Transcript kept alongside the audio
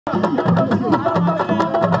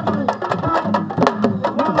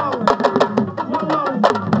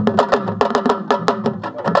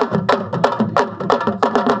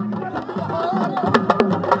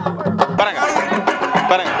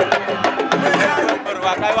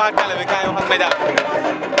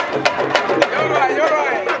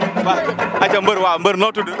waaw mbër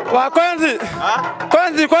noo tudd. waaw Coensi. ah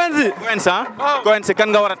Coensi. Coensi ah. Coensi kan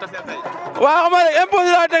nga war a taseel tey. waaw xam nga rek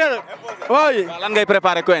imposé laa tegal. waaw. lan ngay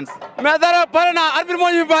préparé Coensi. mais dara pare naa arbitre moo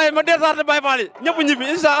ñu bàyyi ma desarte bàyyi faal yi ñëpp ñibbi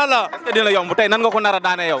incha allah. est-ce que dina yomb tey nan nga ko nar a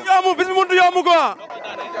daane yow. yomb bis bi mënut yomb quoi.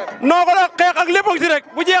 noo ko la xeex ak lépp si rek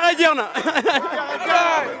bu jeexee jeex na.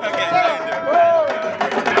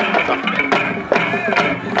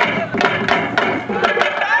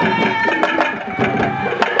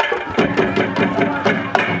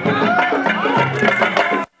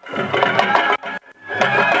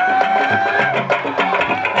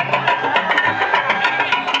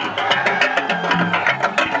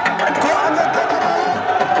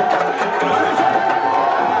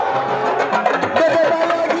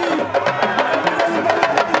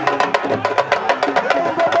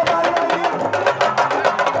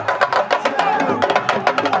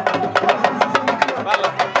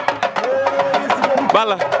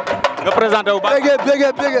 Balla nga présenté wu ba. bége.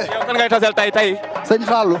 yow kan ngay taseel tey. sëñ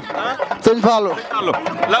Fallou. sëñ Fallou.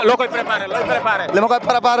 loo koy préparé looy préparé. li ma koy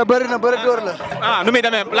préparé bëri na bëri dóor la. nu muy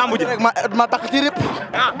demee lambu ji. rek ma takk ci rip.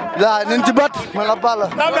 waaw nañ ci bët ma la Balla.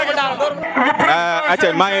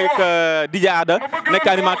 maa ngi ak DJ Ada nekk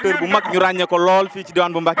animateur bu mag ñu ràññee ko lool fii ci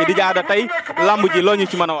diwaan bu Mbacké DJ Ada tey lambu ji loo ñu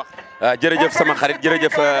ci mën a wax. jërëjëf sama xarit jërëjëf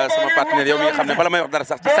sama partenaire yow mi nga xam ne bala may wax dara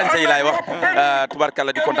sax ci sañse yi laay wax tubarkalla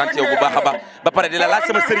di kontaan ci yow bu baax a baax ba pare di la laaj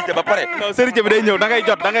sama sërite ba pare. non sërite bi day ñëw da ngay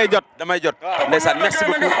jot. damay jot ndeysaan merci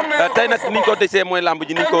beaucoup tey nag niñ ko desee mooy lamb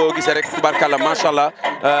ji niñ ko gisee rek tubarkalla macha allah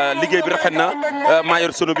liggéey bi rafet na maa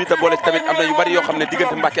yor sono bi te boole ci tamit am na yu bari yoo xam ne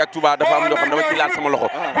diggante Mbacké ak Touba dafa am yoo xam ne dama ci laal sama loxo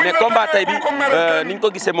mais combat tey bi niñ ko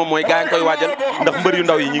gisee moom mooy gaa yi koy waajal ndax mbër yu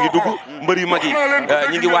ndaw yi ñi ngi dugg mbër yu mag yi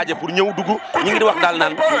ñi ngi waaje pour ñëw dugg ñi ngi di wax daal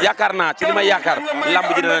naan yaakaar naa ci li may yaakaar lamb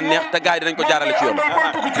ji dina neex te gars yi dinañ ko jaarale ci yoon.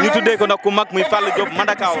 ñu tuddee ko nag ku mag muy Fallou Diop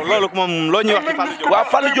Mandakaaw loolu moom loo ñuy wax ci Fallou Diop. waaw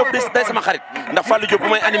Fallou Diop day sama xarit ndax Fallou Diop bu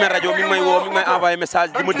may animé rajo mi ngi may woo mi ngi may envoyé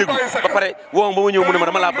message di ma déglu ba pare woo ma ba ma ñëw mu ne ma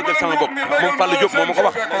dama laa bëggal sama bopp moom Fallou Diop moo ma ko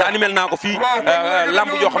wax te animé naa ko fii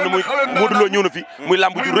lamb joo xam ne muy Modou Lo ñëw na fi muy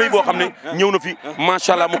lamb ju rëy boo xam ne ñëw na fi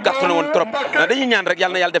macha allah mu cartonné woon trop dañuy ñaan rek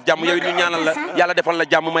yàlla na yàlla def jàmm yow it ñu ñaanal la yàlla defal la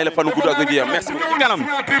jàmm may la fanu gudd ak wér merci beaucoup. ci kanam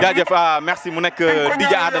jaajëf merci mu nekk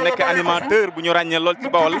DJ Ada nekk animateur bu ñu ràññee lool ci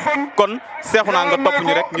Bawol kon seexu naa nga topp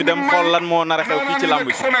ñu rek ñu dem xool lan moo nar a xew fii ci lamb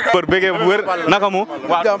ji. bër bëggee bu wër naka mu.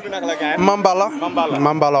 waaw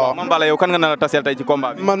Mambala yow kan nga nar a taseel tey ci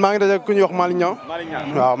combat bi. man maa ngi daje ku ñuy wax Malick Niang.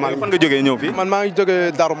 waaw Malick fan nga jógee ñëw fii. man maa ngi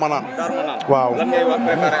jógee Darou Manane. waaw. lan ngay wax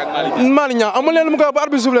préparé ak Malick Niang. Malick Niang amul leen lu ma koy wax ba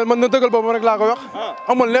arbitre soufflé man na dëggal boppam rek laa koy wax.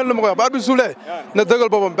 amul leen lu ma koy wax ba arbitre soufflé na dëggal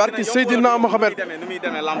boppam barki Seydina Mohamed.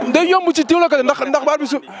 day yomb ci tiw la ko ndax ba arbitre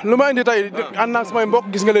soufflé lu ma indi tey ànd naa samay mbokk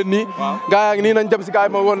gis nga leen nii. gaa yaa ngi nii nañ dem si gaa yi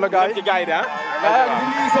ma woon la gaa yi.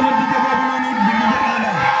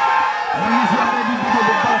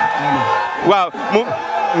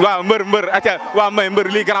 waaw mbër acca waaw mbër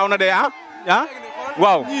lii garaaw na de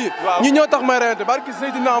waaw ñi ñoo tax may reyante barki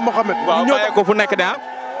Seydina Mohamed. waaw bàyyi ko fu nekk de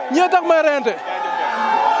ñoo tax may reyante.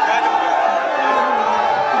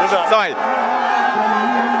 saway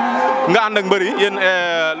nga ànd ak mbër yi yéen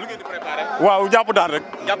lu ngeen di préparé. waaw jàpp daan rek.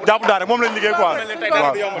 jàpp daan rek moom lañ liggéey quoi.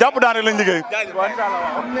 waaw jàpp daan rek lañ liggéey.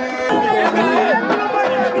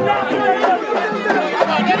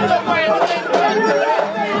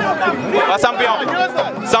 waaw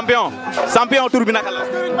champion tur bi naka la.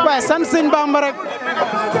 waaye sant sëñ Bamba rek.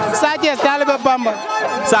 Sa Thiès taalibe Bamba.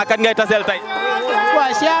 saa kat ngay taseel tey.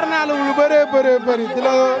 waaw siyaar naa la lu bëree bëri di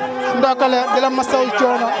la ndokkale di la masaw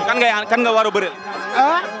coono. kan nga war a bëreel.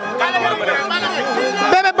 ah.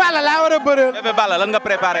 Bébé Balla laa war a bëreel. Bébé Balla lan nga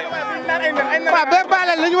préparé. waaw Bébé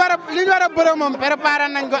Balla li ñu war a bëreel moom préparé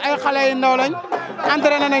nañ ko ay xale yu ndaw lañ.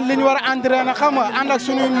 entraîné nañ li ñu war a entraîné xam nga ànd ak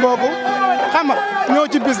suñuy mbokk xam nga ñëw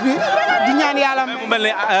ci bis bi di ñaan yàlla. mu mel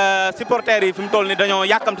ni supporters yi fi mu toll ni dañoo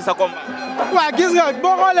yàkkamti sa combat. waaw gis nga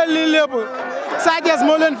boo xoolee lii lépp Sa Thiès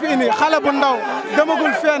moo leen fi indi xale bu ndaw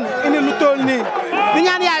demagul fenn indi lu toll nii di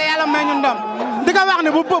ñaan yàlla may ñu ndam di ko wax ne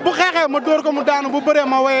bu xeexee ma dóor ko mu daanu bu bëree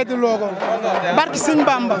ma wayee di loo ko barki Sëñ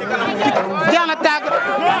Bamba jeex na tàgg.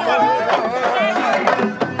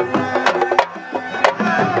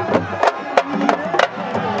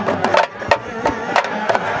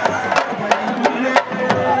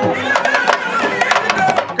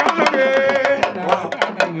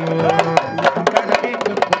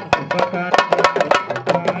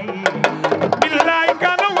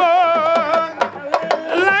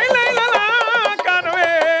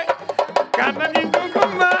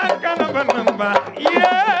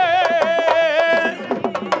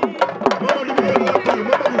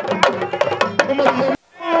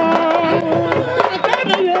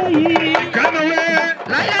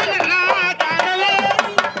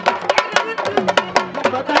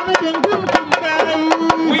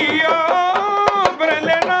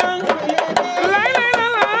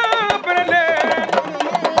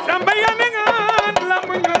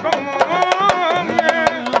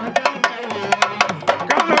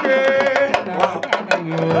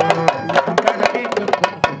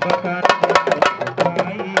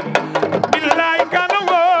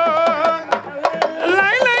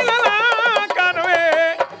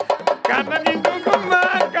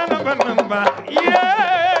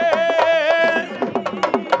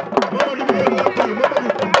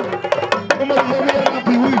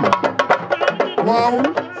 waaw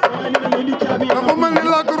dafa mel ni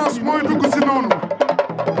Lac Rose mooy dugg si noonu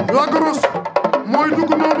Lac Rose mooy dugg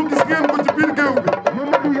noonu gis ngeen ko ci biir géew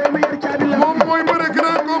bi moom mooy bëre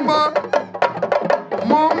grand combat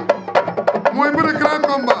moom mooy bëre grand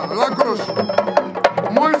combat Lac Rose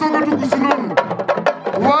mooy soog a dugg si noonu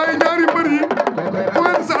waaye ñaari mbër yi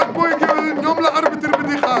Quench ak Boy Gueweul ñoom la arbitre bi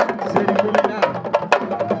di xaar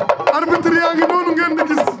arbitre yaa ngi noonu ngeen di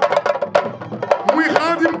gis muy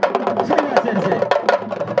Xaadim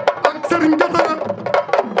ak Serigne Gatara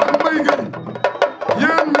ak Mbaye Gueye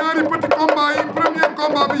yéen ñaari petit combat yi premier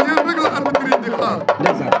combat bi yéen rek la arbitre yi di xaar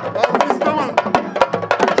waaw fils damal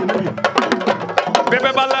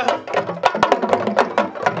Bébé Balla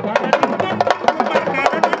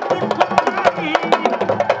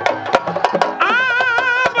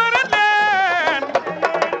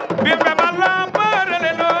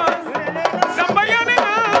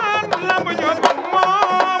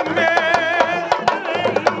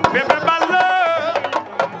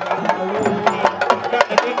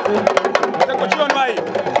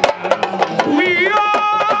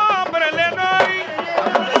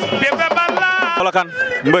kan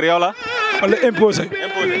mbër yow la. wala imposé.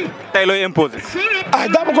 tey looy imposé. ah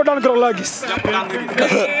jàpp ko daan keroog laa gis.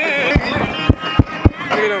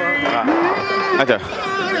 aca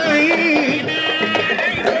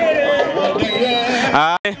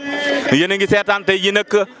ah yéen a ngi seetaan tey ji nag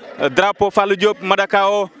drapeau Fallou Diop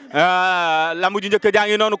Madakaw lamb ju njëkk jaa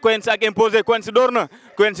ngi noonu Quench ak imposé Quench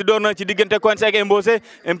door na ci diggante Quench ak imposé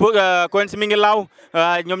Quench mi ngi laaw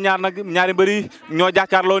ñoom ñaar nag ñaari mbëri ñoo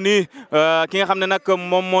jàkkaarloo nii ki nga xam ne nag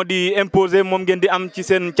moom moo di imposé moom ngeen di am ci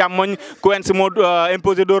seen càmmoñ Quench moo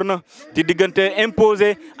imposé door na ci diggante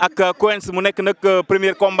imposé ak Quench mu nekk nag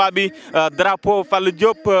premier combat bi drapeau Fallou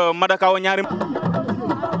Diop Madakaw ñaari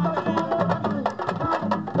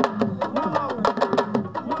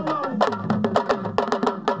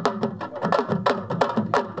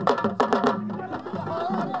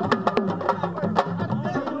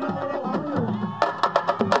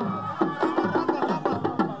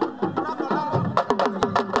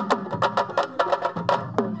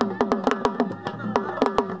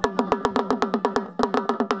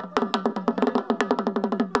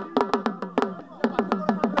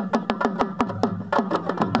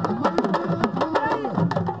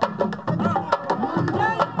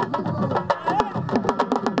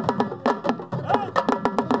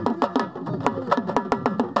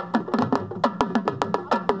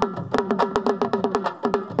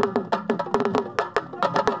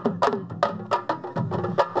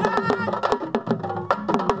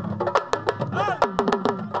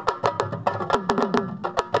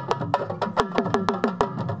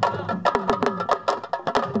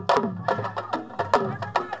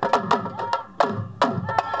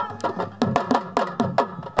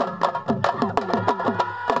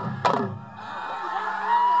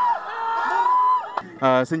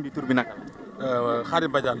sëñ bi tur bi naka la.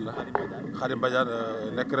 Khadim Badiane la Khadim Badiane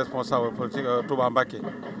nekk responsable politique Touba Mbacké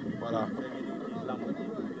voilà.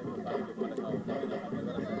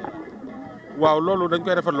 waaw loolu dañ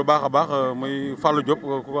koy defar lu baax a baax muy Fallou Diop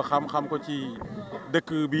ku ko xam ko ci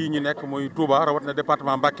dëkk bii ñu nekk muy Touba rawat na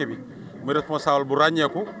département Mbacké bi muy responsable bu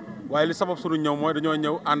ràññeeku waaye li sabab sunu ñëw mooy dañoo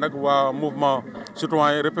ñëw ànd ak waa mouvement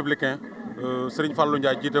citoyen républicain Serigne Fallou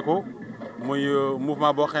Ndiaye jiite ko. muy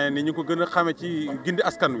mouvement boo xam ne ni ñu ko gën a xamee ci gindi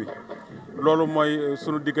askan wi loolu mooy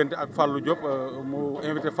sunu diggante ak Fallou Diop mu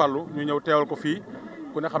invité Fallou ñu ñëw teewal ko fii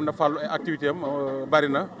ku ne xam ne Fallou ay activité am bari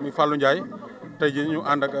na muy Fallou Ndiaye tey jii ñu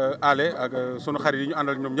ànd ak Ale ak sunu xarit yi ñu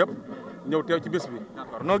àndal ñoom ñëpp ñëw teew ci bés bi.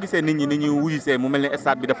 d'accord noo gisee nit ñi ni ñu wuyusee mu mel ne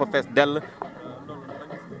stade bi dafa fees dell.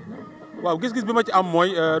 waaw gis-gis bi ma ci am mooy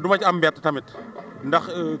du ma ci am mbett tamit ndax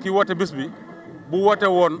ki woote bés bi bu woote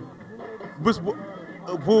woon bés bu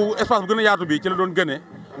espace bu gën a yaatu bi ci la doon gënee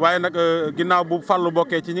waaye nag ginnaaw bu Fallou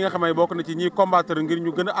bokkee ci ñi nga xam ne bokk na ci ñiy combattre ngir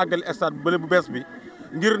ñu gën a àggali stade bële bu bees bi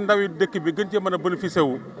ngir ndawi dëkk bi gën cee mën a bénéficier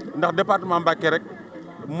wu ndax département Mbacké rek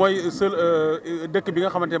mooy seul dëkk bi nga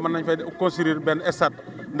xamante ne mën nañ fay construire benn stade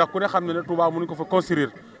ndax ku ne xam ne ne Touba mënuñ ko fa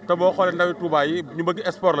construire te boo xoolee ndawi Touba yi ñu bëgg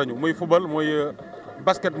sport lañu muy football muy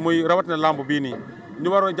basket muy rawatina lamb bii nii ñu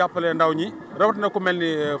waroon jàppale ndaw ñi rawatina ku mel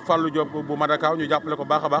ni Fallou Diop bu Madakaw ñu jàppale ko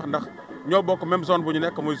baax a baax ndax ñoo bokk même zone bu ñu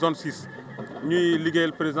nekk muy zone 6 ñuy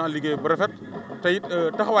liggéeyal président liggéey bu rafet te it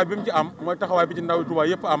taxawaay bi mu ci am mooy taxawaay bi ci ndaw Touba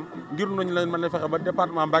yëpp am ngir nañu leen mën a fexe ba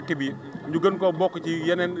département Mbacké bi ñu gën koo bokk ci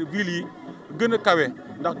yeneen villes yi gën a kawe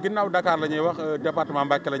ndax ginnaaw Dakar la ñuy wax département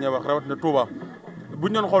Mbacké la ñuy wax rawatina Touba bu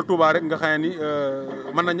ñu doon xool Touba rek nga xam ni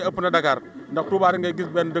mën nañu ëpp na Dakar ndax Touba rek ngay gis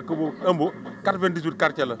benn dëkk bu ëmb 98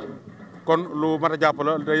 quartier la kon lu mat a jàpp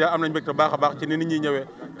la day am nañ mbégte baax a baax ci ni nit ñi ñëwee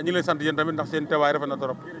ñu ngi leen sant yéen tamit ndax seen teewaay rafet na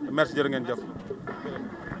trop merci jërë ngeen jëf.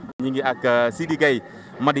 ñi ngi ak Sidi Gaye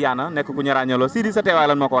Madiana nekk ku ñu ràññaloo Sidi sa teewaay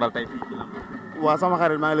lan moo ko waral tey. waaw sama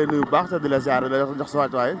xarit maa ngi lay nuyu bu baax te di la ziar di la jox sa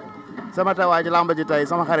wàccuwaay sama teewaay ci làmb ji tey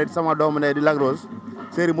sama xarit sama doomu ne di Lac Rose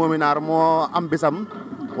Séri Mominaar moo am bisam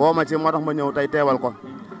woo ma ci moo tax ma ñëw tey teewal ko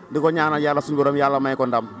di ko ñaanal yàlla suñu borom yàlla may ko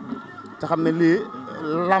ndam te xam ne lii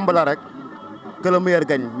làmb la rek que le meilleur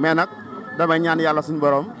gagne mais nag damay ñaan yàlla suñu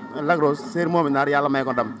borom Lac Rose Séri Mominaar yàlla may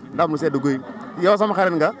ko ndam lu sedd guy yow sama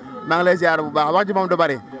xarit nga maa ngi lay ziar bu baax wax ji moom du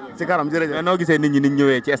bari ci kanam jërëjëf. mais noo gisee nit ñi ni ñu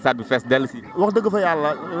ñëwee ci stade bi fees dell si. wax dëgg fa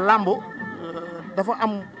yàlla làmb dafa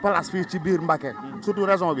am place fii ci biir Mbacké surtout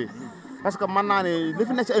raison bi parce que mën naa ne li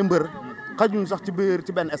fi nekk ci ay mbër xajuñ sax ci biir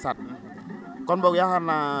ci benn stade kon boog yaakaar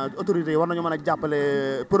naa autorités yi war nañu mën a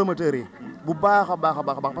jàppale promoteurs yi bu baax a baax a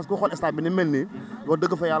baax parce que xool stade bi ni mel nii wax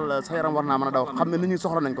dëgg fa yàlla sa yaram war naa mën a daw xam ne nit ñi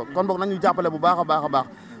soxla nañ ko kon boog nañu jàppale bu baax a baax a baax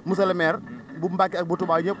monsieur le maire bu Mbacké ak bu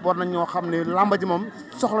Touba ñëpp war nañ ñoo xam ne lamba ji moom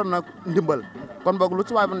soxla na ndimbal kon boog lu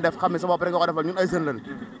ci waay bu ñu def xam ne sa bopp rek nga ko defal ñun ay jeunes lañ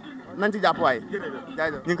nañ ci jàpp waay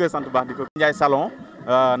jaajëf. ñu ngi koy sant baax di ko. Ndiaye Salon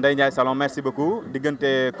Ndeye Ndiaye Salon merci beaucoup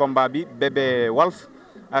diggante combat bi bébé Walf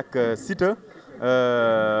ak Siteu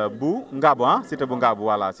bu Ngaabu Siteu bu Ngaabu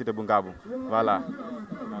voilà Siteu bu Ngaabu voilà.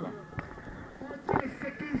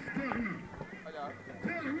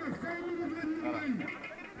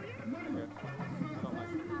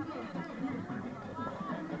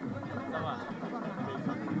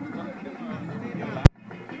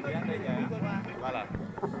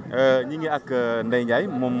 ñi ngi ak Ndeye Ndiaye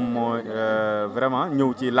moom moo vraiment ñëw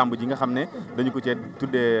ci lamb ji nga xam ne dañu ko cee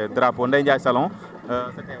tuddee drapeau Ndeye Ndiaye Salon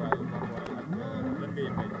sa teewaay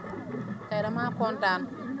tey dama kontaan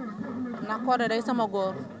ndax Codé day sama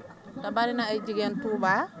góor te bari na ay jigéen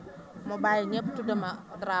Touba mu bàyyi ñëpp tudde ma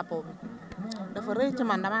drapeau bi dafa rëy ci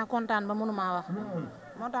man dama kontaan ba mënu maa wax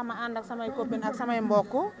moo tax ma ànd ak samay copine ak samay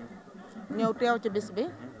mbokk ñëw teew ci bis bi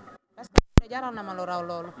parce que jaral na ma lu raw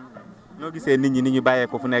loolu. noo gisee nit ñi ñu bàyyee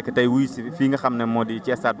ko fu nekk tey wuy si fii nga xam ne moo di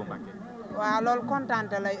ci stade bu Mbacké. waaw loolu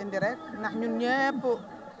kontaante lay indi rek ndax ñun ñëpp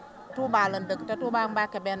Touba lañ dëkk te Touba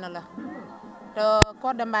Mbacké benn la te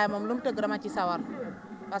Codé Mbaye moom lu mu tëgg dama ci sawar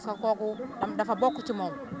parce que kooku dafa bokk ci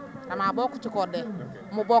moom dama bokk ci Codé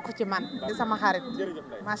mu bokk ci man di sama xarit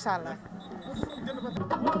macha allah.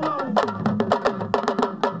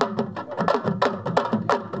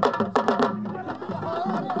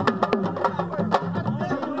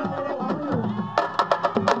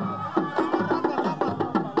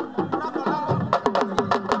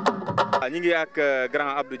 ñi ngi ak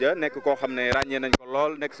grand Abdou Dia nekk koo xam ne ràññee nañ ko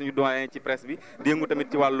lool nekk suñu doyen ci presse bi di yëngu tamit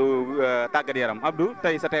ci wàllu tàggat yaram Abdou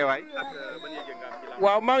tey sa teewaay.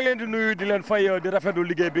 waaw maa ngi leen di nuyu di leen fay di rafetlu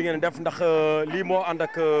liggéey bi ngeen def ndax lii moo ànd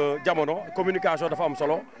ak jamono communication dafa am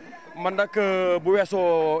solo man nag bu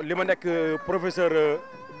weesoo li ma nekk professeur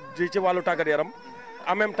ci wàllu tàggat yaram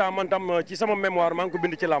en même temps man tam ci sama mémoire maa ngi ko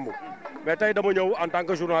bind ci làmb mais tey dama ñëw en tant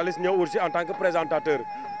que journaliste ñëw aussi en tant que présentateur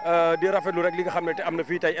di rafetlu rek li nga xam ne te am na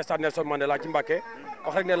fii tey stade Nelson Mandela ci Mbacké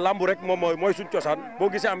wax rek ne lamb rek moom mooy suñu cosaan boo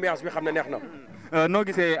gisee ambiance bi xam ne neex na. noo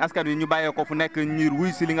gisee askan wi ñu bàyyee ko fu nekk ñuy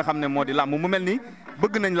wuy si li nga xam ne moo di lamb mu mel ni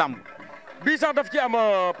bëgg nañ lamb. bii sax daf ci am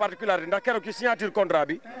particularité ndax keroog ci signature contrat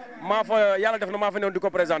bi maa fa yàlla def na maa fa newoon di ko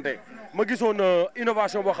présenté ma gisoon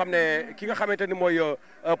innovation boo xam ne ki nga xamante ni mooy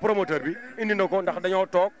promoteur bi indi na ko ndax dañoo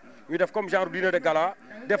toog ñu def comme genre dîner de gala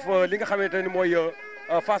def li nga xamante ni mooy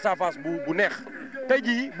face à face bu neex. tey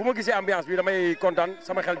jii bu ma gisee ambiance bi damay kontaan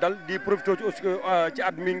sama xel dal di profité ci aussi ci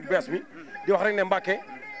at mi bees mi di wax rek ne Mbacké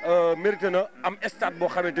mérité na am stade boo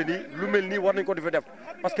xamante ni lu mel nii war nañ ko di fa def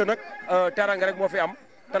parce que nag teranga rek moo fi am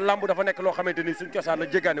te lamb dafa nekk loo xamante ni suñ cosaan la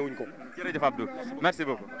jéggaane wuñ ko. jërëjëf Abdou merci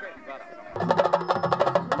beaucoup.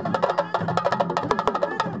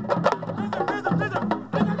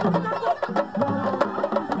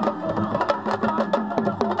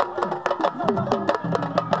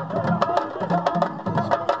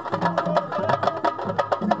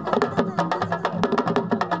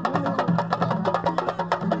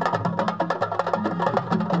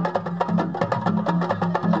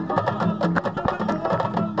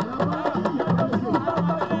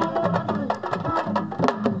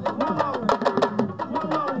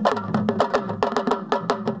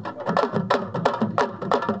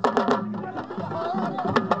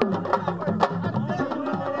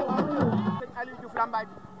 Lambaye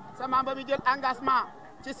sa maam ba mi jël engagement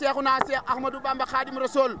ci Seexuna Seex Ahmadou Bamba Khadim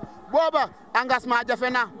Rasoul booba engagement jafe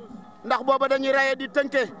na ndax booba dañuy rayé di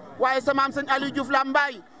tënke waaye sa maam sëñ Aliou Diouf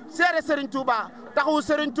Lambaye seere Serigne Touba taxawu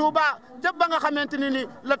Serigne Touba jëpp ba nga xamante ni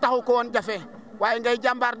la taxaw ko woon jafe waaye ngay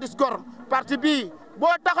jàmbaar dis gor parti bii boo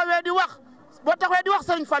taxawee di wax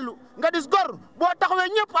Serigne Fallou nga dis gor boo taxawee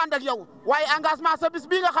ñëpp ànd ak yow waaye engagement sa bis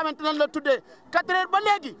bii nga xamante ne la tuddee 4 heures ba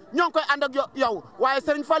léegi ñoo ngi koy ànd ak yow waaye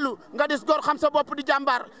Serigne Fallou nga dis gor xam sa bopp di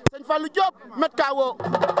jàmbaar Serigne Fallou Diop met kaa woo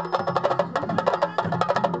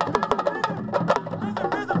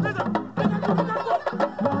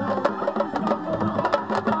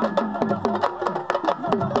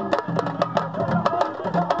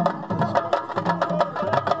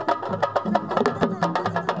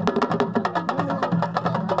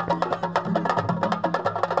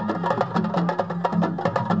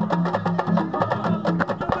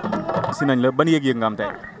si nañ la ban yëg-yëg nga am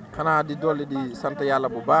tey. xanaa di dolli di sant yàlla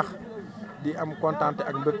bu baax di am kontaante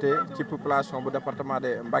ak mbégte ci population bu département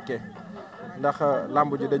de Mbacké ndax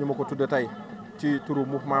lamb ji dañu ma ko tudde tey ci turu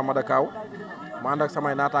mouvement Madakaw ma ànd ak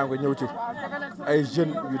samay naataango ñëw ci ay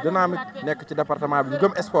jeunes yu dynamique nekk ci département bi ñu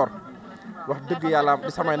gëm sport wax dëgg yàlla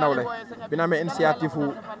di samay nawle bi na amee initiative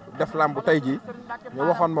wu def lamb tey ji ñu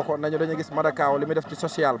waxoon ma ko nañu dañu gis Madakaw li muy def ci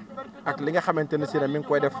social ak li nga xamante ne si ne mi ngi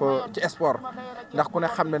koy def ci sport ndax ku ne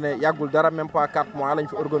xam ne ne yàggul dara même pas 4 mois lañ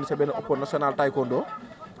fi organisé benn open national taekwondo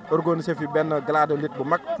organisé fi benn gala de lutte bu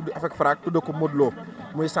mag tudd avec frac tudd ko Modou Lo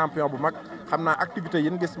muy champion bu mag xam naa activité yi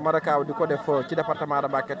ñu gis Madakaw di ko def ci département de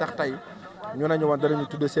Mbacké tax tey ñu nañu woon danañu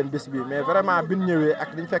tudde seen bis bi mais vraiment bi ñu ñëwee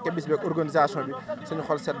ak li ñu fekkee bis bi ak organisation bi suñu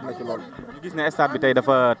xol sedd na ci lool. ñu gis ne stade bi tey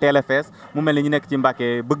dafa teel a fees mu mel ni ñu nekk ci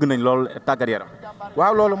Mbacké bëgg nañ lool tàggat yaram.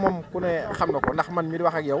 waaw loolu moom ku ne xam na ko ndax man mi di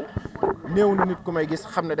wax ak yow néew na nit ku may gis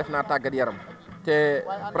xam ne def naa tàggat yaram te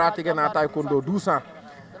pratiqué naa taekwondo 12 ans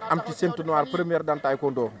am ci ceinture noire première dan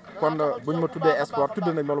taekwondo kon bu ñu ma tuddee sport tudd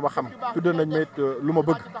nañ ma lu ma xam tudd nañ ma it lu ma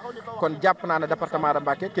bëgg kon jàpp naa ne département de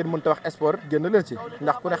Mbacké kenn mënut a wax sport génn leen ci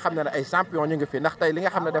ndax ku ne xam ne ne ay champion ñu ngi fi ndax tey li nga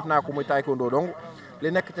xam ne def naa ko muy taekwondo donc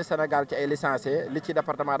li nekk ci Sénégal ci ay licenciés li ci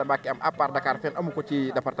département de Mbacké am à part Dakar fenn amu ko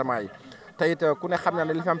ci département yi te it ku ne xam na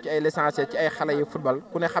ne li fi am ci ay licenciés ci ay xale yi football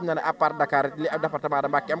ku ne xam na ne à part Dakar li am département de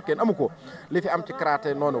Mbacké am kenn amu ko li fi am ci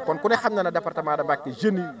karaté noonu kon ku ne xam na ne département de Mbacké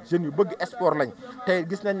jeunes yu bëgg sport lañ te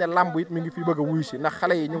gis nañ ne lamb it mi ngi fi bëgg a wuyu si ndax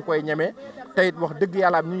xale yi ñu ngi koy ñemee te it wax dëgg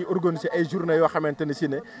yàlla ñu ngi organiser ay journée yoo xamante ne si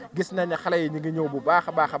ne gis nañ ne xale yi ñu ngi ñëw bu baax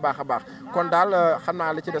a baax a baax a baax kon daal xam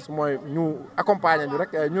naa li ci des mooy ñu accompagner ñu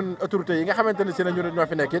rek ñun autorités yi nga xamante ne si ne ñun ñoo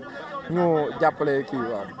fi nekk it ñu jàppale kii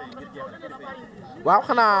waaw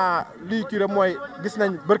xanaa lii kii rek mooy gis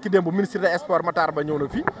nañ barki démb ministre des sports Matar Ba ñëw na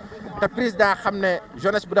fi te président xam ne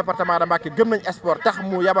jeunesse bu département de Mbacké gëm nañ sport tax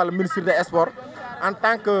mu yabal ministre des sports en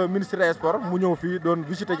tant que ministre des sports mu ñëw fii doon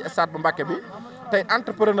visiter ci stade bu Mbacké bi tey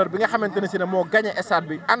entrepreneur bi nga xamante ne si ne moo gagné stade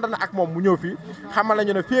bi ànd na ak moom mu ñëw fii xamal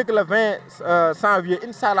nañu ne fii ak le 20 janvier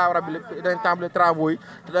incha allah rabi dañ tàmbali travaux yi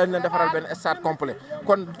te dañ leen defaral benn stade complet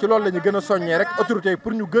kon ci loolu la ñu gën a soññee rek autorités yi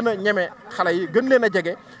pour ñu gën a ñeme xale yi gën leen a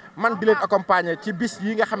jege man di leen accompagner ci bis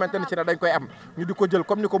yi nga xamante ne si ne dañ koy am ñu di ko jël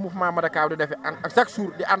comme ni ko mouvement Madakaw di defee ak chaque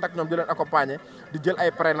jour di ànd ak ñoom di leen accompagner di jël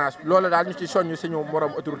ay parrainage loolu daal ñu ci soññ suñu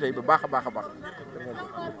morom autorités yi bu baax a baax a baax.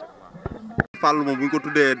 Fallou moom bu ñu ko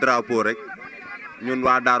tuddee drapeau rek ñun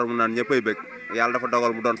waa Daaru mu naan ñëppay bëgg yàlla dafa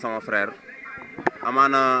dogal mu doon sama frère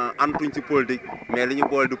amaana antuñ ci politique mais li ñu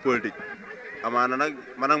boole du politique amaana nag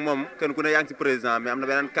man ak moom kenn ku ne yaa ngi ci président mais am na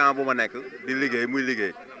beneen camp bu ma nekk di liggéey muy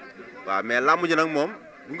liggéey waaw mais làmb ji nag moom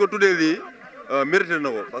bu ñu ko tuddee lii mérité na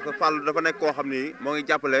ko parce que Fallou dafa nekk koo xam ni moo ngi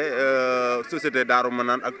jàppale société Daaru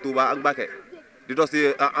Manaan ak Touba ak Mbacké di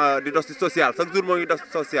dox ci social chaque jour moo ngi def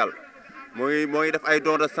social moo ngi def ay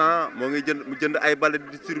don de sang moo ngi jënd ay bale di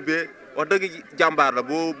distribuer wax dëgg jàmbaar la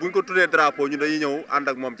buñ ko tuddee drapeau ñu dañuy ñëw ànd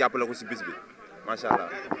ak moom jàppale ko ci bis bi macha allah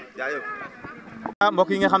jaajëf. mbokk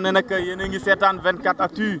yi nga xam ne nag yéen a ngi seetaan 24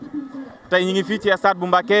 actu tey ñu ngi fii ci stade bu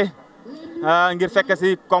Mbacké ngir fekk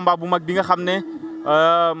ci combat bu mag bi nga xam ne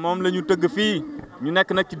moom la ñu tëgg fii ñu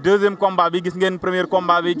nekk nag ci deuxième combat bi gis ngeen premier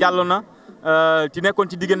combat bi jàll na ci nekkoon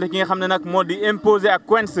ci diggante ki nga xam ne nag moo di imposé ak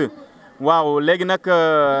Quench waaw léegi nag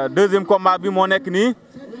deuxième combat bi moo nekk nii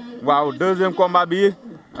waaw deuxième combat bi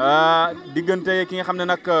diggante ki nga xam ne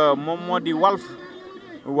nag moom moo di Walf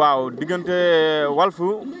waaw diggante Walf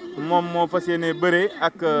moom moo fas yéene bëre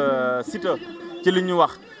ak Siteu ci li ñu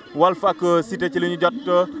wax Walf ak Siteu ci li ñu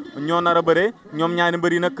jot ñoo nar a bëre ñoom ñaari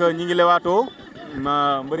mbër yi nag ñi ngi lewaatoo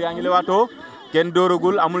mbër yaa ngi lewaatoo kenn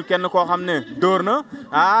dóoragul amul kenn koo xam ne dóor na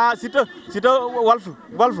Siteu Walf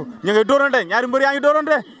ñu ngay dóorante ñaari mbër yaa ngi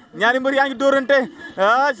dóorante ñaari mbër yaa ngi dóorante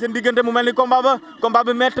seen diggante mu mel ni combat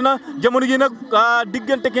bi metti na jamono ji nag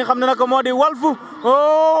diggante ki nga xam ne nag moo di Walf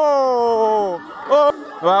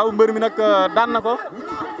waaw mbër mi nag daan na ko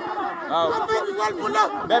waaw.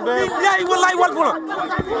 bilaay wallaay Walf la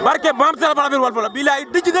barke maam Sera Fala Walf la bilaay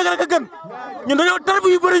dëgg dëgg rek a gën ñun dañoo tarbu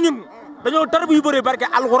yu bëri dañoo tarbu yu bëri barke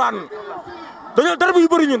alxuraan dañoo tarbu yu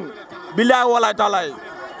bëri ñun bilaay wallaay taalaay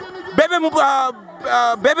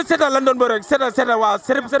bébé seetal lan doon bëri rek seetal waaw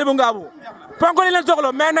seetal bu ngaabu ponko li leen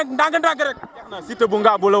soxla mais nag ndànk rek. Siteu bu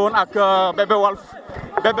ngaabu la woon ak bébé Walf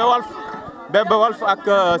ak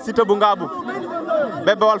Siteu bu ngaabu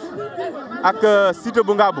bébé Walf ak Siteu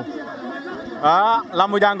bu ngaabu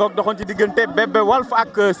lambu jàngoog doxoon ci diggante bébé Walf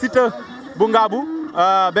ak Siteu bu ngaabu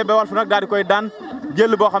bébé Walf nag daal di koy daan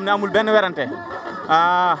jël boo xam ne amul benn werante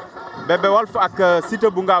bébé Walf ak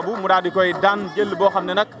Siteu bu ngaabu mu daal di koy daan jël boo xam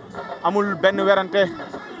ne nag amul benn werante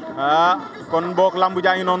kon boog lambu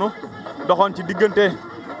jaa ngi noonu doxoon ci diggante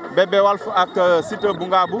bébé Walf ak Siteu bu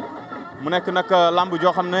ngaabu mu nekk nag lambu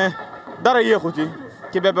joo xam ne dara yéexu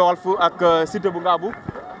ci bébé Walf ak Siteu bu ngaabu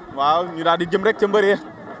waaw ñu daal di jëm rek ca mbëree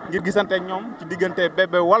ngir gisante ak ñoom ci diggante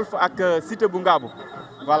bébé Walf ak Siteu bu ngaabu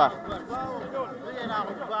voilà.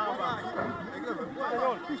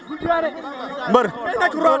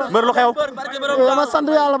 mbër lu xew. ma sant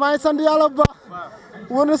yàlla maa ngi sant yàlla bu baax.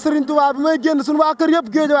 wóor na Serigne Touba bi may génn suñu waa kër yëpp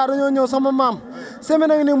géej waa dañoo ñëw sama maam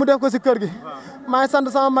semaine ngi nii mu def ko si kër gi maa ngi sant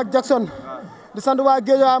sama mag Jackson di sant waa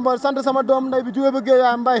géej waa Mbool sant sama doom nday bi jóge ba géej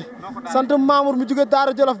waa Mbay sant Mamour mu jóge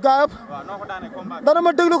Daara Jolof gaa yëpp dana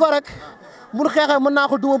ma déglu ko rek mun xeexee mën naa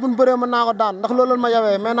ko duma buñ bëree mën naa ko daan ndax loolu ma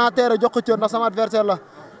yawee mais naa teere jox ko cër ndax sama adversaire la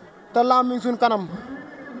te lamb mi ngi suñ kanam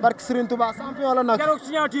barke Serigne Touba champion la nag. keroog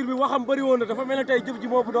signature bi waxam bëri woon na dafa mel ne tey jëf ji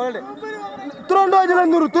moo ëpp doole de. turandoo ji la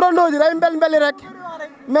nuru turandoo ji day mbeli rek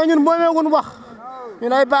mais ñun moomeewuñ wax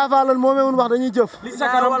ñun ay baafaalal moomeewuñ wax dañuy jëf.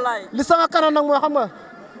 li sama kanam nag mooy xam nga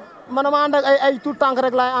man ma ànd ak ay tout tànk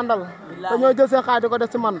rek laay àndal dañoo jël seen xaaj di ko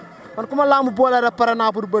def si man ku ma laamu boole rek pare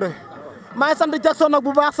naa pour bëre. maa ngi sant Jackson nag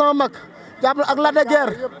bu baax sama mag jàpp na ak Lac de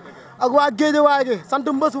Guiers ak waa Géejawaay gi sant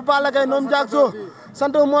mbës bu Balla Gaye noom Jackson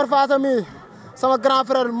sant Mor Faasa mi sama grand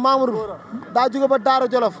frère Mamour daa jóge ba Daara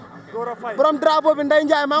Jolof borom drapeau bi Ndeye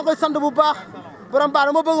Ndiaye maa ngi koy sant bu baax borom baax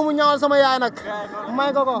dama bëgg mu ñaawal sama yaay nag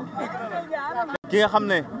may ko ki nga xam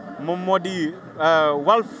ne moom moo di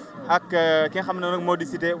Walf ak ki nga xam ne nag moo di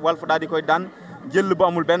Siteu Walf daal di koy daan jël bu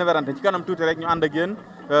amul benn werante ci kanam tuuti rek ñu ànd ak yéen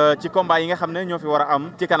ci combat yi nga xam ne ñoo fi war a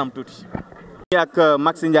am ci kanam tuuti. ak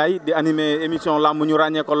Max Ndiaye di animé émission lamb ñu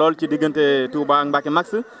ràññee ko lool ci diggante Touba ak Mbacké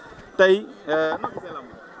Max tey.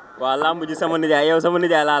 waaw lamb ji sama nijaay yow sama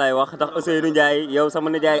nijaay laa lay wax ndax Ousseynou Ndiaye yow sama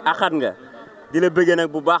nijaay axat nga di la bëggee nag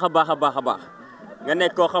bu baax a baax a baax a baax nga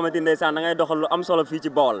nekk koo xamante ni ndeysaan da ngay doxal lu am solo fii ci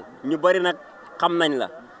Bawol ñu bari nag xam nañ la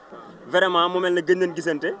vraiment mu mel ne gën nañ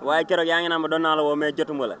gisante waaye keroog yaa ngi naan ma doon naa la woo mais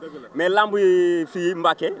jotuma la mais lamb yi fii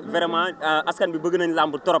Mbacké vraiment askan bi bëgg nañ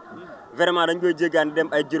lamb trop vraiment dañ koy jéggaan dem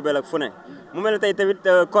ay Jurbel ak fu ne mu mel ne tey tamit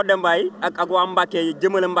Codé Mbaye ak waa Mbacké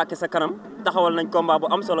jëmale Mbacké sa kanam taxawal nañ combat bu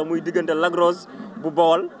am solo muy diggante Lac Rose bu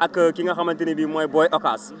Bawol ak ki nga xamante ni bii mooy Boy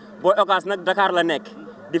Okas nag Dakar la nekk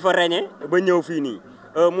di fa reñe ba ñëw fii nii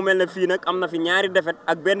mu mel ne fii nag am na fi ñaari défaite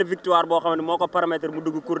ak benn victoire boo xam ne moo ko permettre mu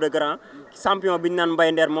dugg cour de grand champion bi ñu naan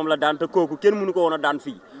Mbaye Nder moom la daan te kooku kenn mënu ko woon a daan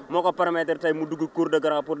fii moo ko permettre tey mu dugg cour de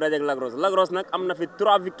grand pour dajeek Lac Rose nag am na fi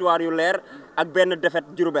 3 victoires yu leer ak benn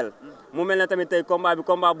défaite Diourbel mu mel ne tamit tey combat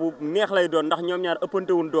bu neex lay doon ndax ñoom ñaar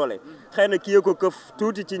ëppante wuñ doole xëy na kii ko këf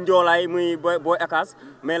tuuti ci njoolaay muy Boy Okas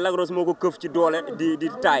mais Lac Rose moo ko këf ci doole di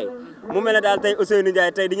taay mu mel ne daal tey Ousseynou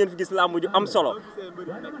Ndiaye tey di ngeen fi gis lamb ju am solo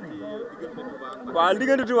waaw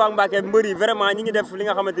diggante Touba ak Mbacké mbër yi vraiment ñi ngi def li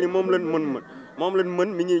nga xamante ni moom lañ mën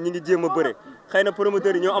ñi ngi jéem a bëre xëy na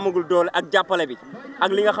promoteurs yi ñoo amagul doole ak jàppale bi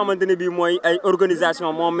ak li nga xamante ne bii mooy ay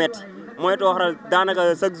organisation moo metti mooy too waral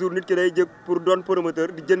daanaka chaque jour nit ki day jëg pour doon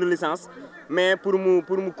promoteur di jënd licence mais pour mu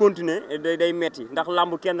continuer day metti ndax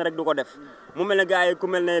lamb kenn rek du ko def mu mel ne gars yi ku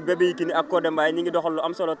mel ne Bébé Yékini ak Codé Mbaye ñi ngi doxal lu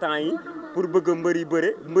am solo temps yi pour bëgg mbër yi bëre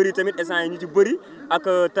mbër yi tamit instant yi ñu ci bëri ak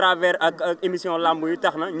travers ak émission lamb yi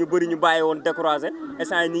tax na ñu bëri ñu bàyyi woon découragé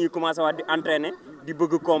instant yi ñi ngi commencé waat di entraîner di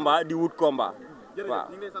bëgg combat di wut combat waaw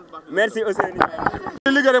merci Ousseynou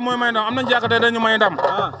li liggéey rek mooy may ndam am nañ yaakaar dañu may ndam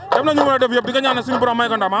def nañu mën a def yëpp di ko ñaanal suñu borom may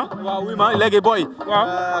ko ndam waaw oui ma léegi booy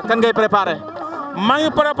waaw kan ngay préparé maa ngi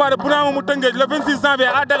préparé bu naa mu Tëngéej le 26 janvier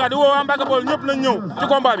à Dakar di woo waa Mbacké Bawol ñëpp nañ ñëw ci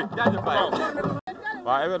combat bi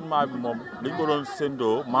waaw événement bi moom liñ ko doon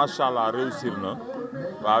séntoo macha allah réussir na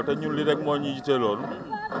waaw te ñun li rek moo ñu yitteeloon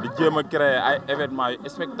di jéem a créer ay événement yu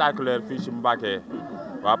spectaculaire fii ci Mbacké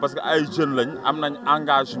waaw parce que ay jeunes lañ am nañ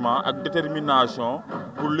engagement ak détermination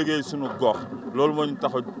pour liggéey suñu gox loolu moo ñu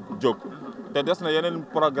tax a jóg te des na yeneen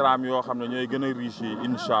programme yoo xam ne ñooy gën a riche yi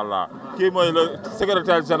incha allah kii mooy le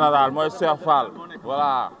secrétaire général mooy Cheikh Fall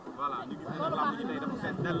voilà.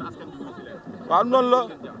 waaw noonu la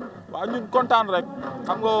waaw ñun kontaan rek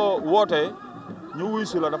xam nga woote ñu wuy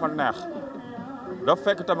si la dafa neex dafa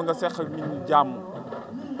fekk tamit nga seq ak nit ñi jàmm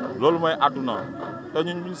loolu mooy àdduna te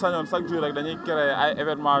ñun buñ sañoon chaque jour rek dañuy créer ay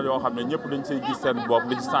événement yoo xam ne ñëpp dañ say gis seen bopp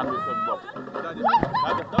di ci sentir seen bopp.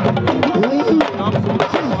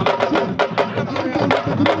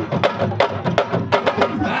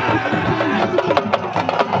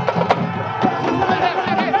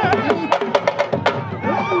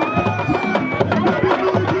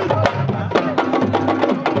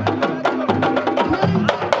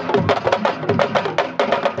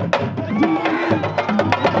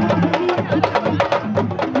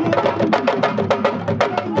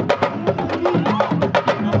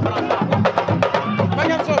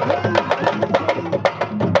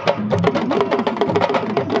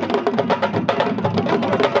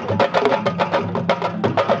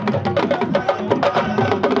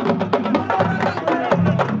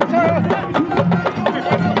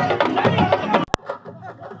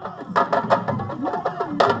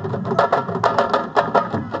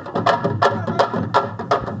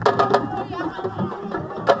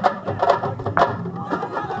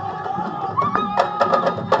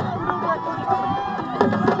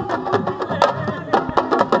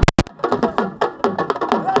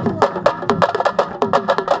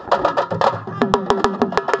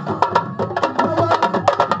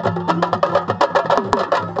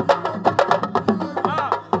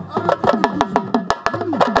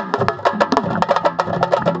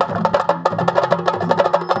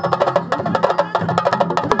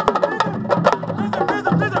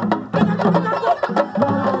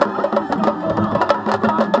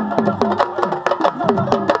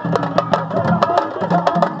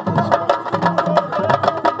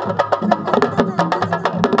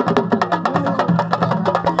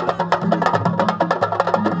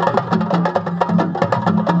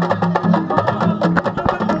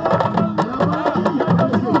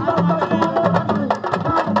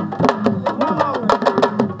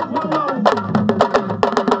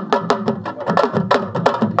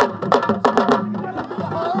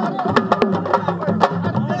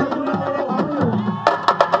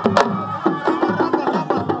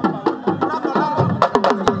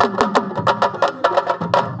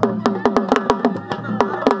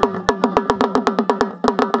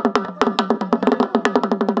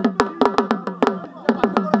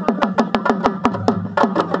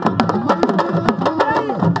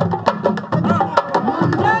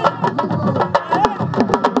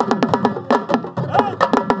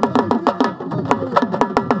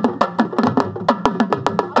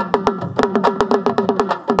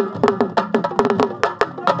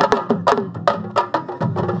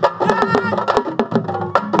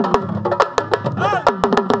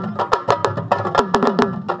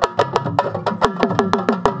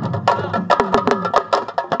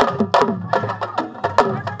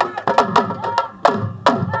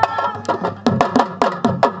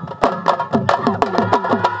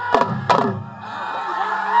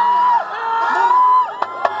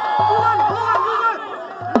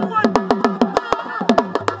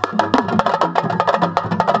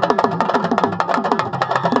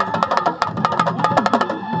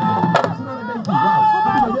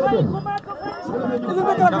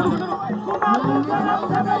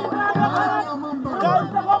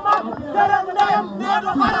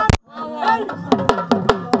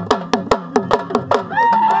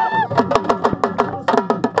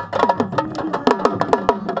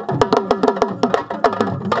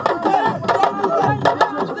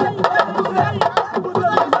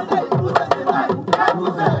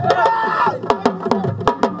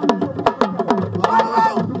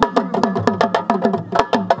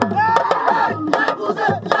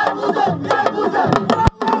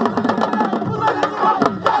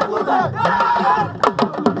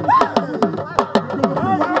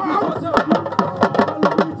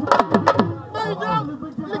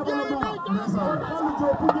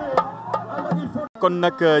 kon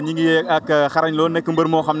nag ñi ngi ak xarañ loo nekk mbër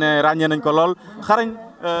moo xam ne ràññee nañ ko lool xarañ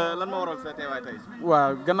lan moo waral sa teewaay tey.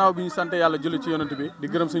 waaw gannaaw bi ñu sant yàlla julli ci yonent bi di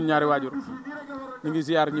gërëm suñu ñaari waajur ñu ngi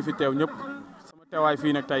ziar ñi fi teew ñëpp sama teewaay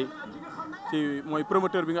fii nag tey ci mooy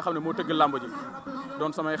promoteur bi nga xam ne moo tëgg làmb ji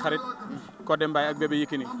doon samay xarit Codé Mbaye ak bébé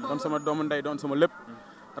Yékini doon sama doomu ndey doon sama lépp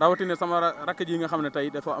rawatina sama rakk ji nga xam ne tey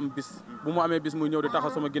dafa am bis bu mu amee bis muy ñëw di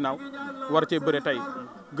taxaw sama ginnaaw war cee bëre tey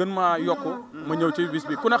gën maa yokk ma ñëw ci bis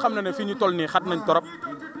bi ku ne xam na ne fii ñu toll nii xat nañ torop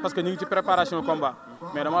parce que ñu ngi ci préparation combat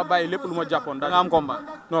mais dama bàyyi lépp lu ma jàppoon. da nga am combat.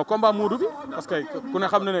 non combat muudu bi parce que ku ne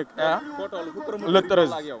xam na ne le 13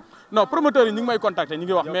 non promoteur yi ñu ngi may contacter ñu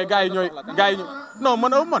ngi wax mais gars yi non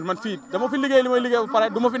man fii dama fi liggéey li may liggéey ba pare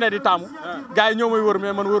du ma fi ne di taamu gars yi ñoo may wër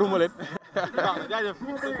mais man wëruma leen.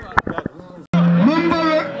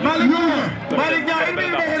 Malick Niang une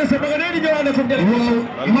minute boo xam ne di ñëwaat na foofu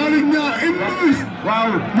waaw Malick Niang une minute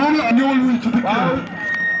waaw moom la ñëwal wuñ ci dëkk waaw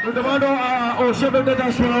nous demandons au chef de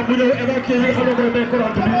détachement mu ñëw évacuer yi nga xam ne mooy main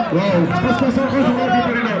courante bi waaw parce que soo xasee bi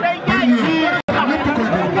bëri na ñëpp koy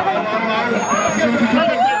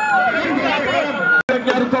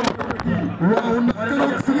waaw na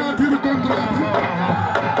keroog signature contrat bi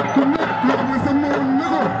ku nekk loo xam ne sa morom ne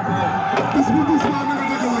ko bis bu dis na nga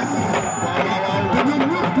dëgg la te ñoom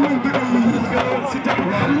ñëpp ñu dëggal ñu ci tam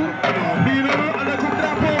waaw bii na ana ko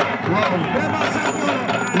drapeau waaw vraiment sant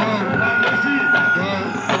waaw merci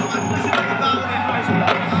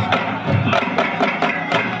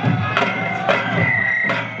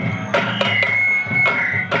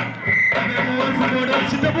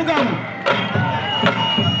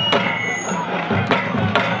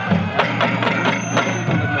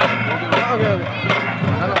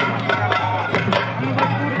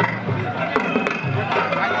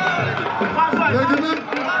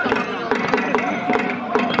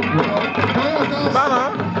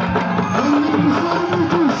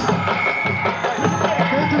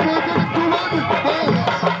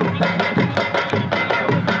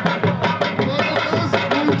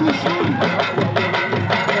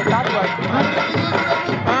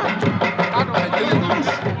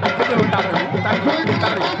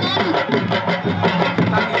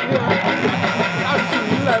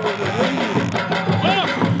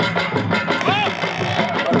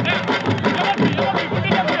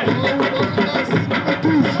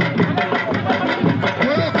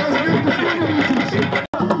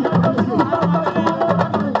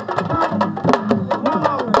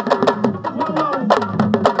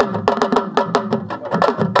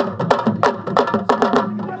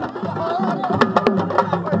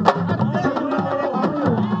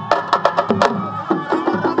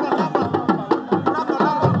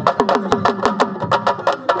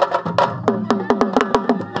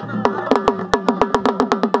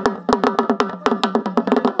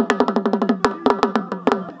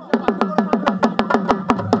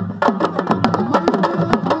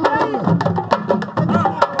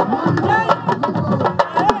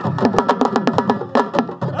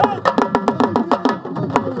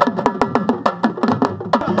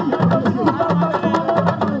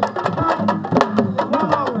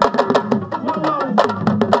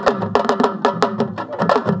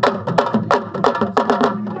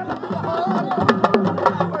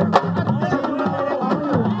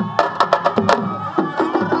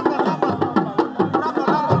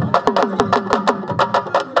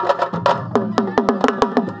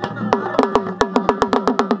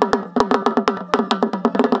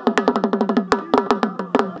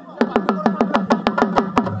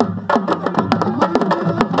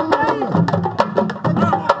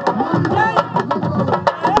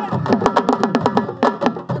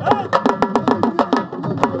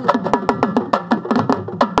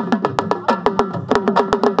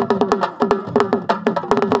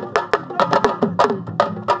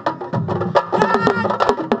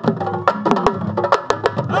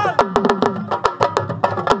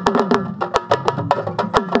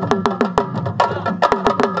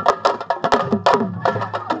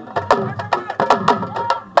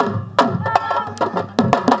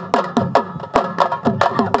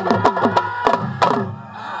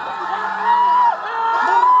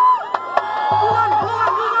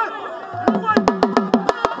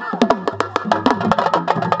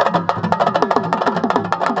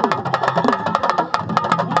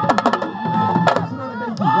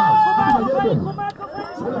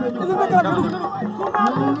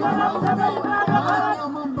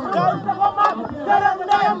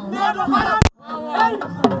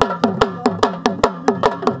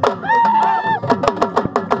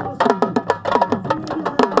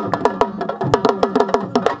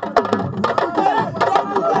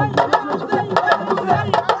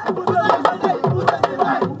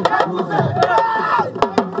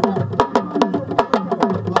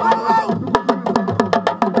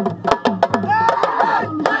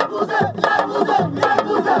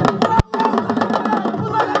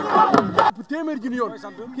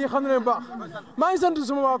kii xam na leen baax maa ngi sant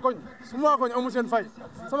suma waa koñ amul seen fay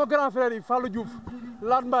sama grand frère yi Fallou Diouf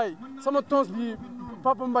Laat Mbaye sama tons bi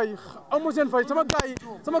Papa Mbaye amul seen fay sama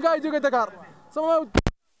gars yi jóge Dakar sama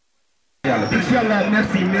Inch'Allah,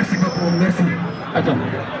 merci beaucoup, merci. Attends.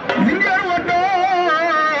 Linguère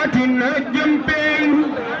wadooti na jëmpeñ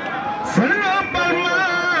solo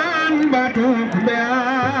balman batu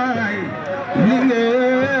kubeay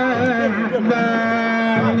linguère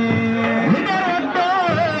bani linguère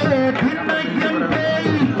wadooti na jëmpeñ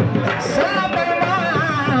solo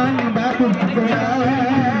balman batu kubeay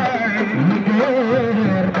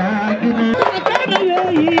linguère bani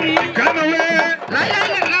kanawe la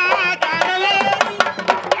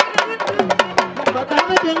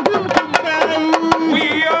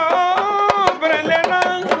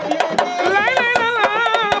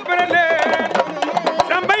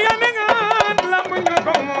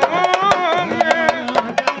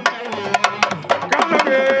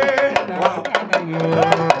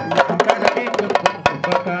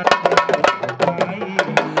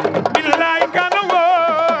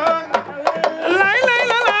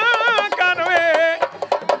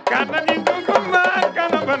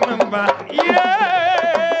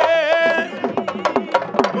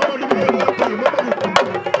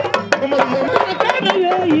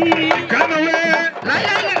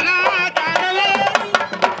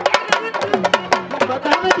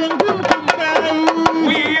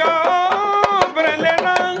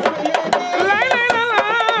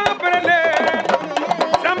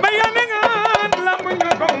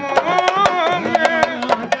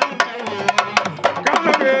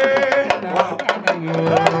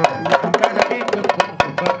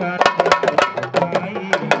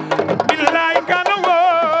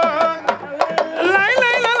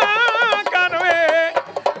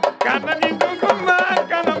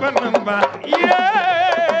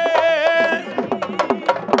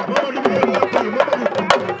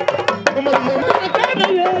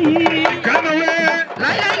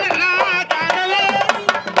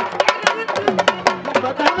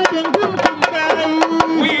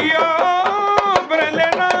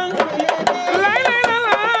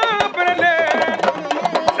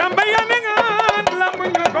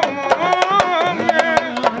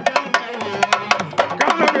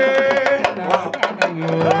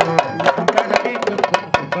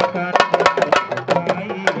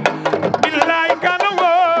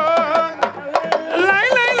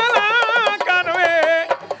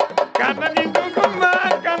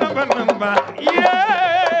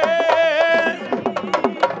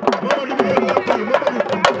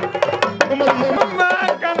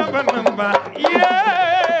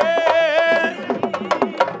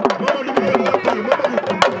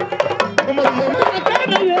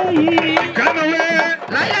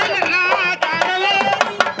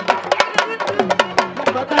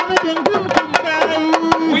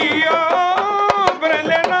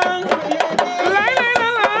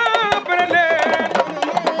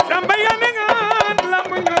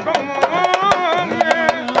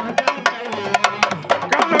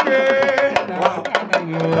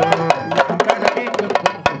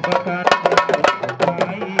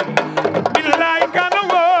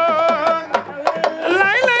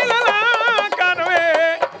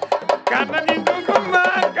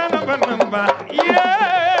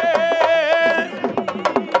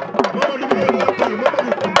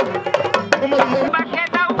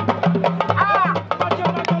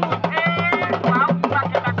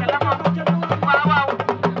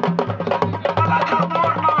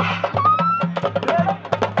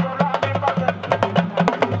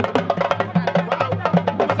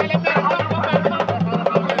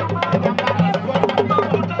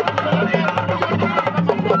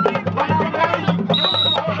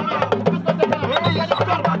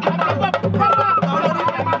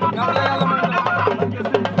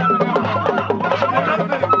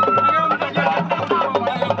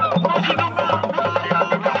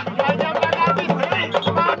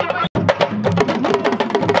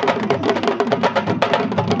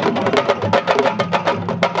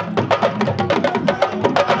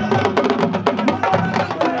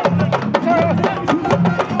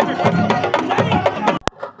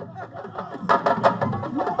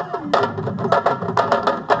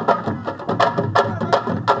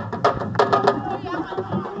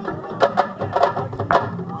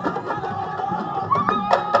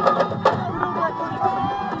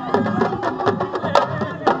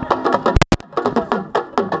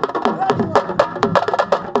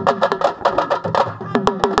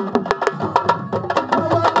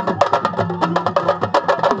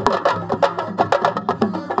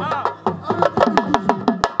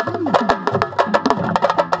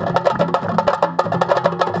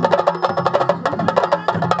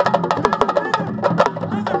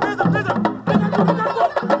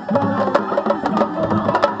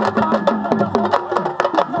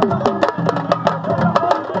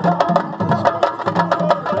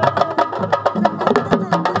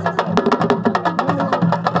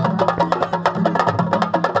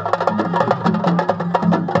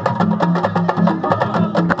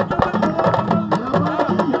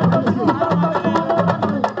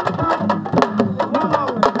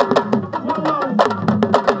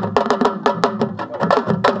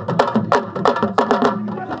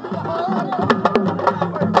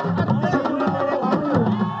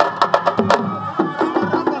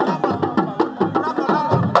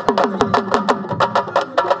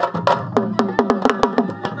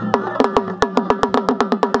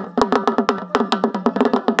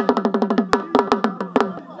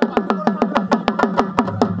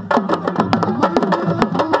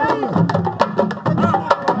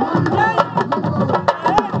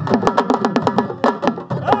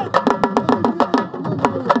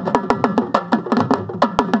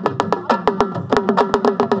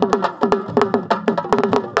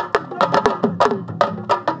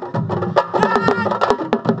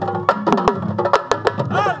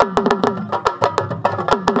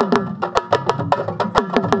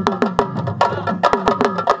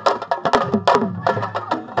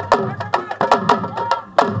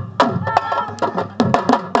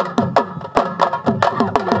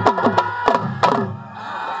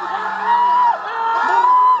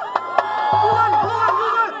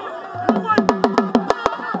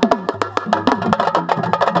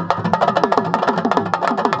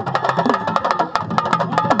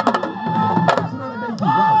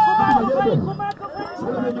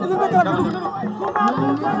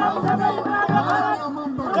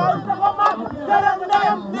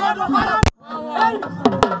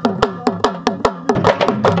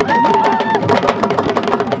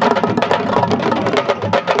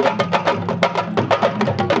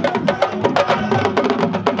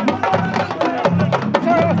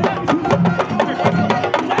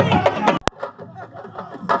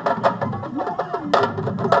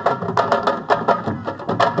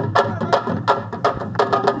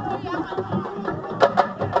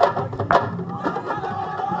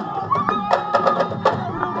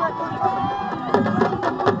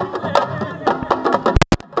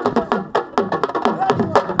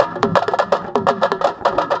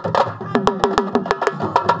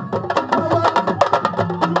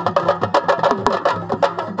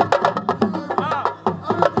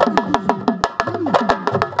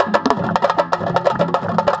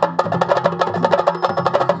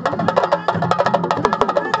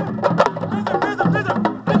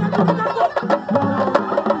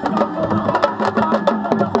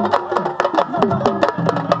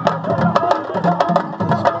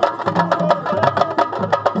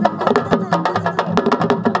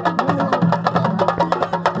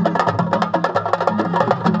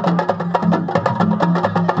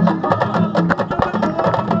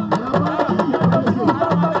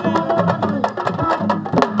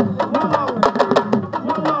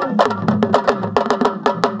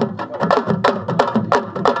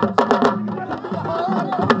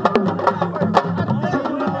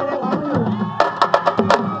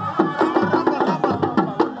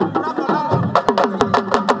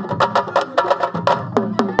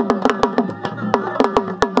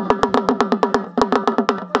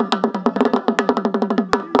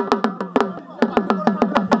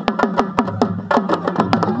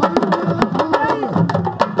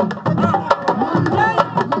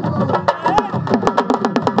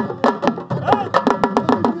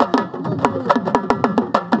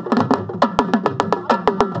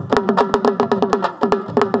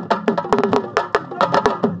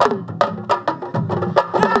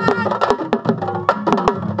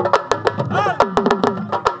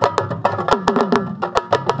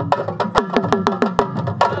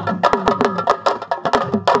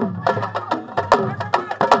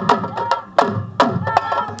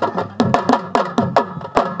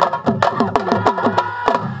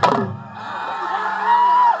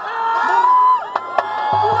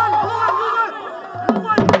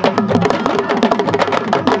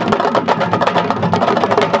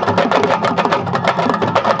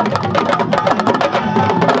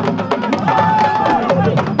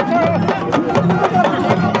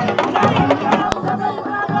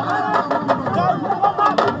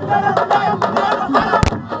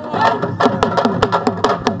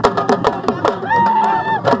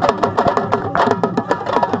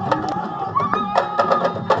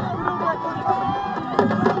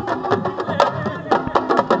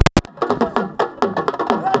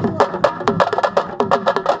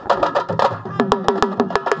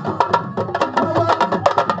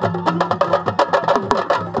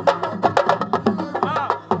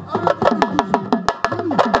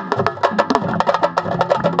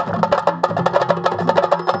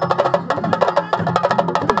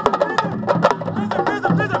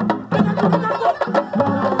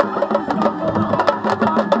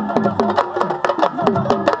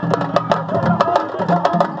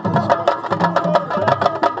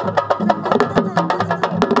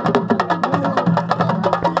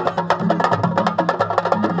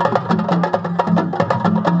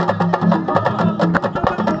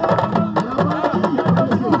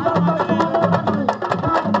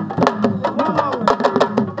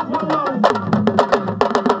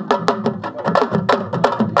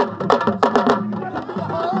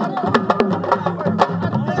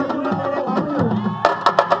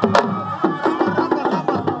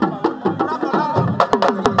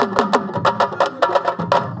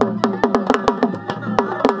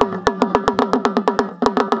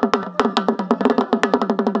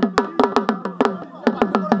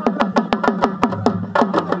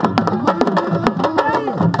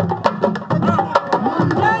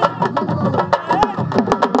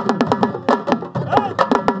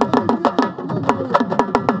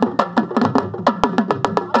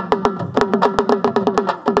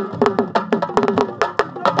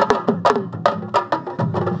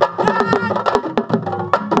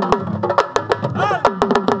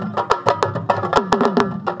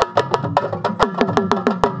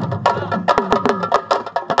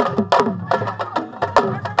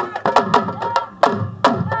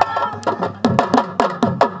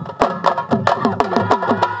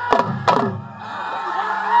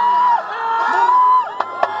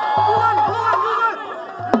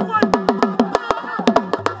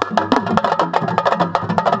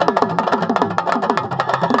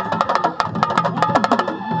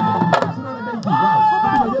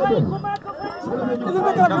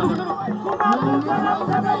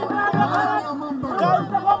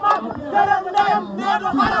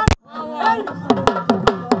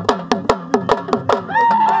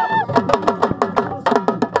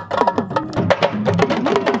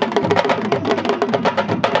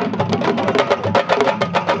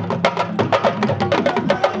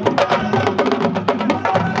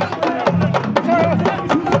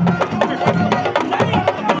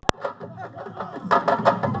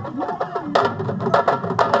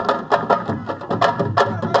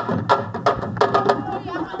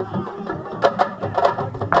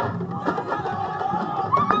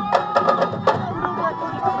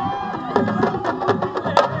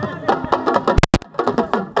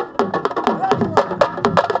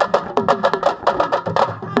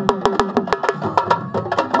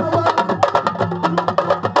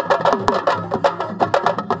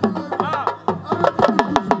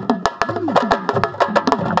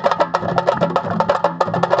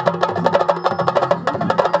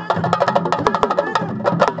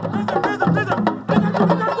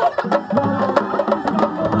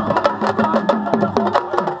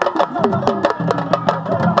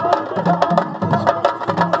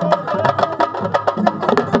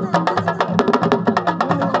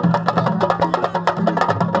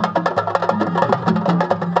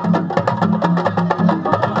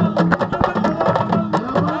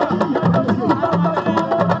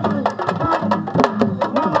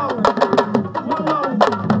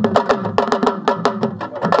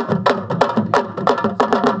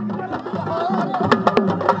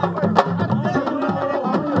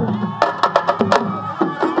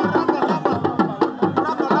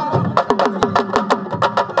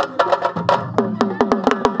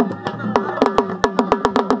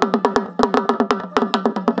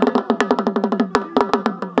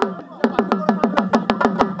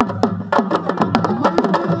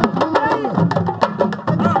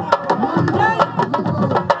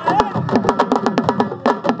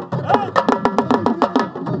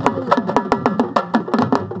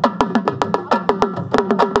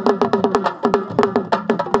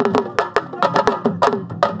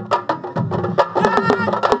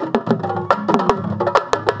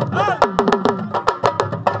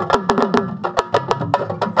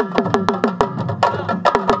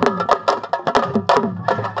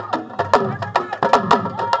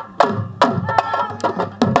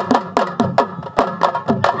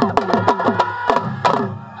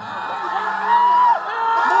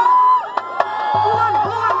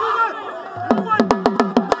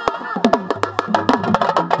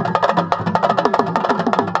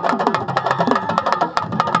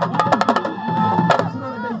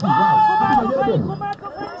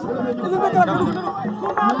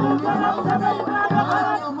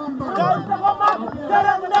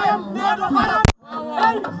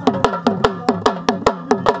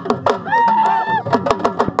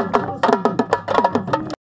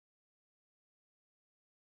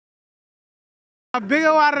bëgg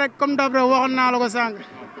waar rek comme dab rek waxoon naa la ko sànq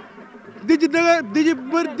diji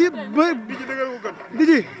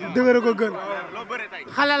dëgër ko gën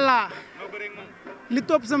xale laa li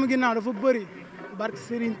topp sama ginnaaw dafa bëri barke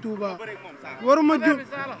Serigne Touba waruma jub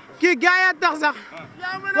kii gaa ya tax sax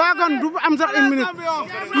waa kon du am sax une minute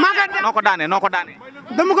noo ko daane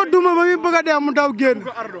dama ko duma ba muy bëgg a dee mu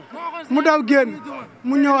daw génn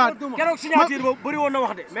mu ñëwaat keroog signature boobu bëri woon na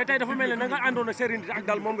wax de mais tey dafa mel ne na nga àndoon ak sérénité ak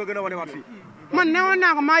dal moom nga gën a wanewaat fii man newoon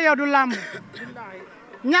naa ko maa yow du làmb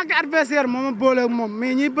ñàkk adversaire moo ma boole ak moom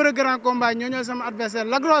mais ñiy bëre grand combat ñoo ñooy sama adversaire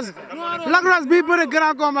Lac Rose bii bëre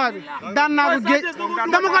grand combat bi daan naa ko géej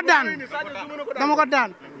dama ko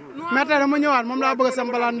daan mais tey dama ñëwaat moom laa bëgg a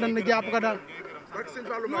sam balaan dënd jàpp ko daan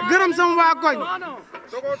gërëm sama waa koñ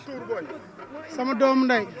sama doomu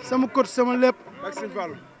ndey sama coach sama lépp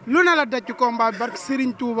lu ne la daj ci combat bi barke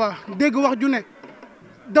Serigne Touba dégg wax ju ne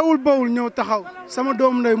dawul bawul ñëw taxaw sama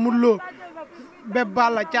doomu ndey mu loo bépp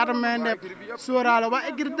balla caata may ndepp sóoraale waa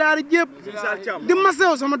écrit daari jépp di ma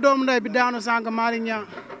sew sama doomu ndey bi daanu sànq Malick Niang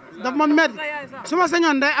daf ma métti su ma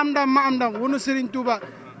sañoon day am ndam ma am ndam wanu Serigne Touba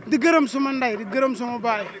di gërëm suma ndey di gërëm suma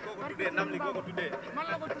baay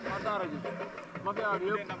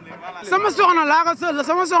sama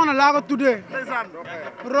soxna laa ko tuddee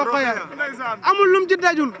Rokhaya amul lum ci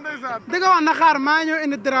dajul di nga wax na xaar maa ñëw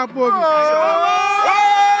indi drapeau bi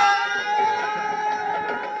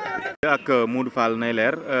ak Modou Fall nay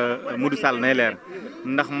leer Modou Sall nay leer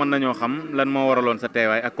ndax mën nañoo xam lan moo waraloon sa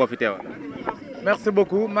teewaay ak koo fi teewal. merci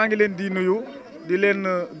beaucoup maa ngi leen di nuyu di leen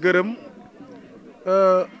gërëm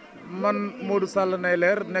man Modou Sall nay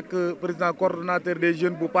leer nekk président coordonnateur des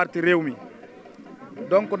jeunes bu parti Rewmi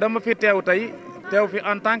donc dama fi teew tey teew fi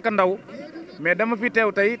en tant que ndaw mais dama fi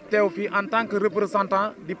teew tey teew fi en tant que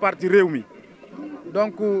représentant du parti Rewmi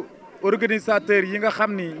donc organisateurs yi nga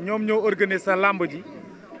xam ni ñoom ñoo organiser làmb ji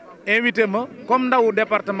invité ma comme ndawu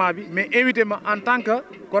département bi mais invité ma en tant que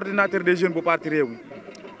coordinateur des jeunes bu parti Rewmi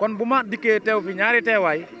kon bu ma dikkee teew fi ñaari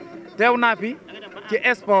teewaay teew naa fi ci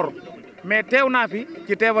sport mais teew naa fi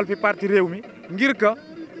ci teewal fi parti Rewmi ngir que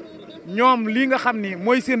ñoom lii nga xam ni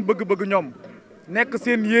mooy seen bëgg-bëgg ñoom nekk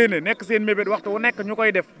seen yéene nekk seen mébét waxtu wu nekk ñu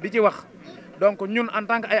koy def di ci wax donc ñun en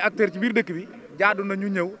tant que ay acteurs ci biir dëkk bi jaadu na ñu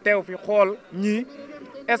ñëw teew fi xool ñii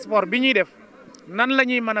sport bi ñuy def nan la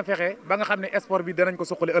ñuy mën a fexe ba nga xam ne sport bi danañ ko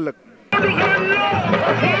suqali ëllëg.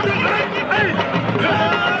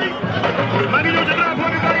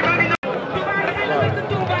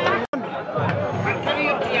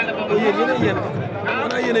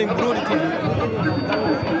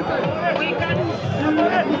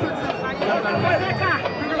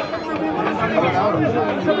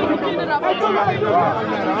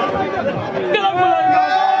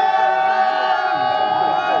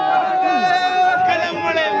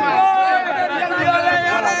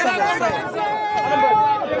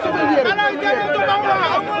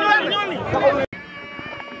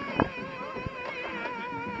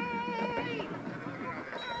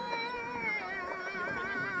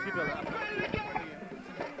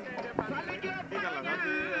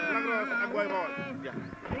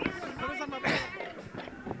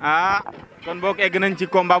 kon boog egg nañ ci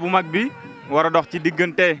combat bu mag bi war a dox ci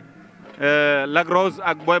diggante Lac Rose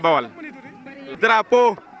ak Boy Bawal.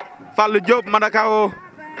 drapeau Fallou Diop Madakao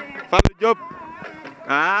Fallou Diop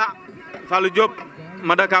Fallou Diop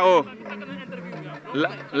Madakao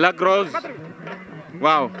Lac Rose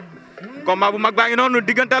waaw combat bu mag baa ngi noonu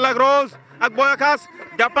diggante Lac Rose ak Boy Akass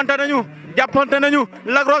jàppante nañu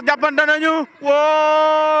Lac Rose jàppante nañu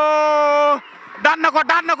woo daan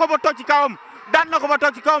na ko ba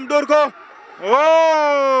toog ci kawam dóor ko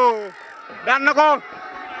woo daan na ko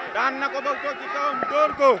ba toog ci kawam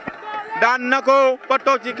dóor ko daan na ko ba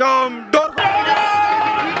toog ci kawam